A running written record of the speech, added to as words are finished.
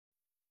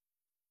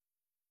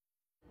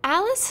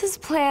Alice has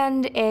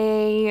planned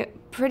a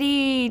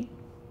pretty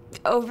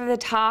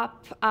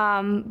over-the-top,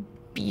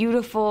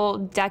 beautiful,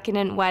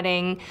 decadent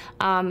wedding.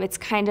 It's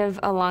kind of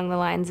along the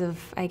lines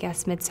of, I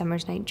guess,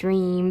 Midsummer's Night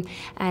Dream.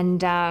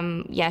 And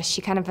yeah,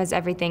 she kind of has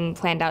everything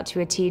planned out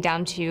to a T,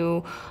 down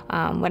to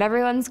what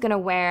everyone's gonna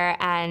wear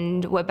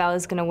and what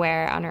Bella's gonna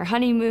wear on her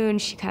honeymoon.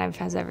 She kind of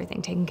has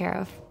everything taken care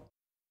of.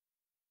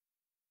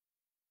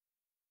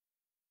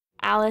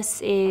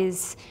 Alice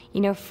is,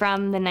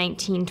 from the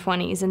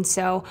 1920s, and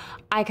so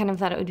I kind of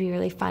thought it would be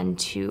really fun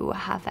to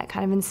have that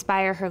kind of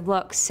inspire her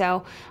look.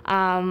 So,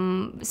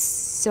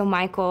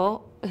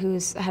 Michael,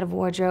 who's head of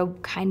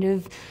wardrobe, kind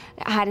of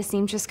had a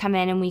seamstress come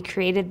in, and we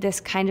created this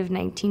kind of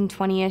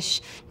 1920-ish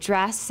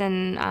dress,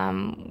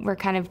 and we're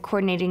kind of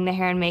coordinating the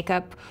hair and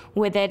makeup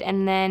with it.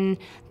 And then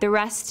the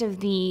rest of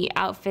the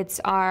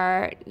outfits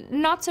are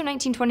not so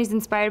 1920s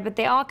inspired, but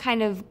they all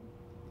kind of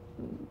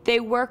they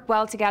work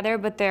well together,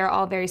 but they're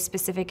all very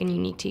specific and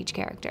unique to each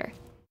character.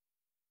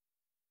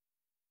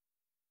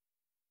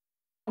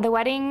 The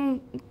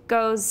wedding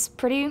goes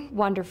pretty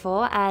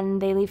wonderful, and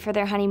they leave for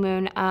their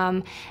honeymoon,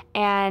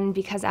 and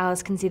because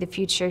Alice can see the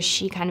future,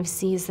 she kind of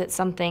sees that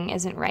something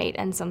isn't right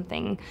and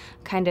something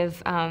kind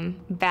of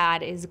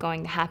bad is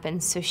going to happen.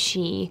 So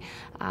she,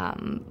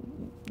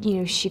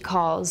 she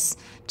calls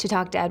to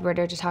talk to Edward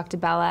or to talk to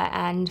Bella,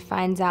 and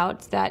finds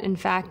out that, in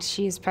fact,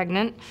 she is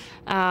pregnant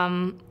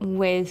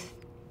with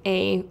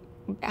a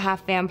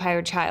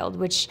half-vampire child,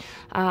 which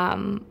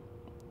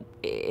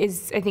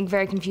is, I think,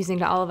 very confusing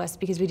to all of us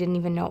because we didn't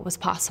even know it was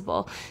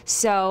possible.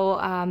 So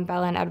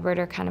Bella and Edward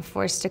are kind of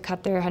forced to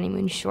cut their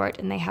honeymoon short,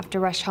 and they have to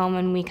rush home,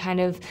 and we kind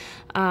of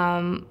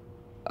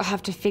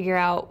have to figure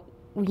out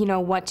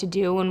what to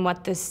do and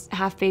what this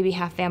half-baby,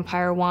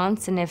 half-vampire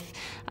wants, and if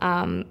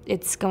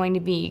it's going to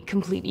be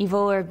complete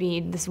evil or be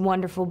this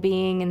wonderful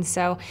being. And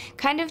so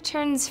kind of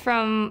turns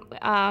from,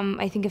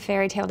 I think, a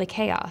fairy tale to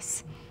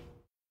chaos.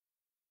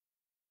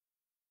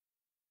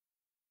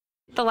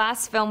 The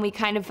last film, we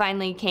kind of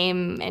finally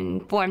came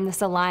and formed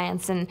this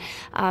alliance, and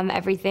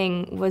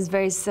everything was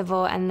very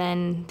civil, and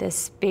then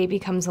this baby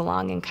comes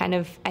along and kind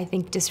of, I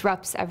think,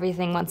 disrupts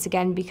everything once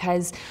again,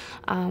 because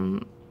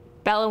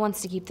Bella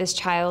wants to keep this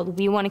child,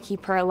 we want to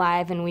keep her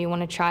alive, and we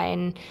want to try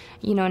and,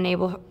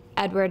 enable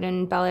Edward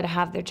and Bella to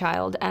have their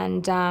child.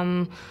 And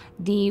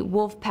the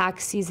wolf pack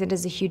sees it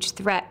as a huge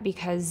threat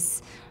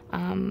because,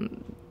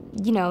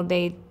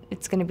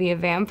 it's going to be a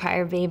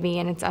vampire baby,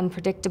 and it's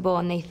unpredictable,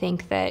 and they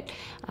think that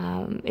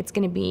it's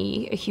going to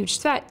be a huge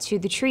threat to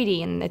the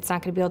treaty, and it's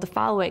not going to be able to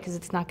follow it because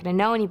it's not going to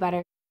know any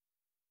better.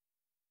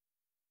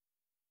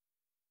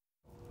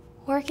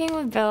 Working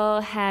with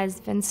Bill has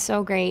been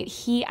so great.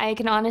 I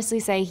can honestly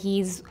say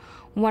he's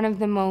one of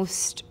the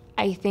most,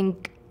 I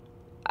think,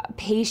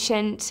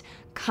 patient,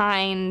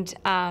 kind,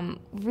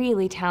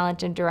 really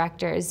talented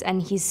directors,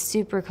 and he's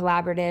super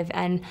collaborative,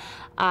 and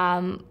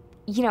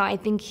I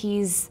think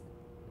he's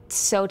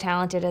so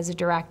talented as a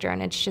director,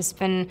 and it's just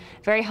been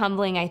very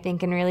humbling, I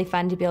think, and really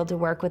fun to be able to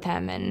work with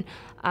him. And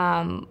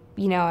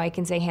I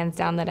can say hands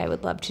down that I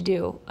would love to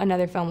do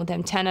another film with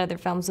him, 10 other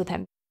films with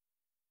him.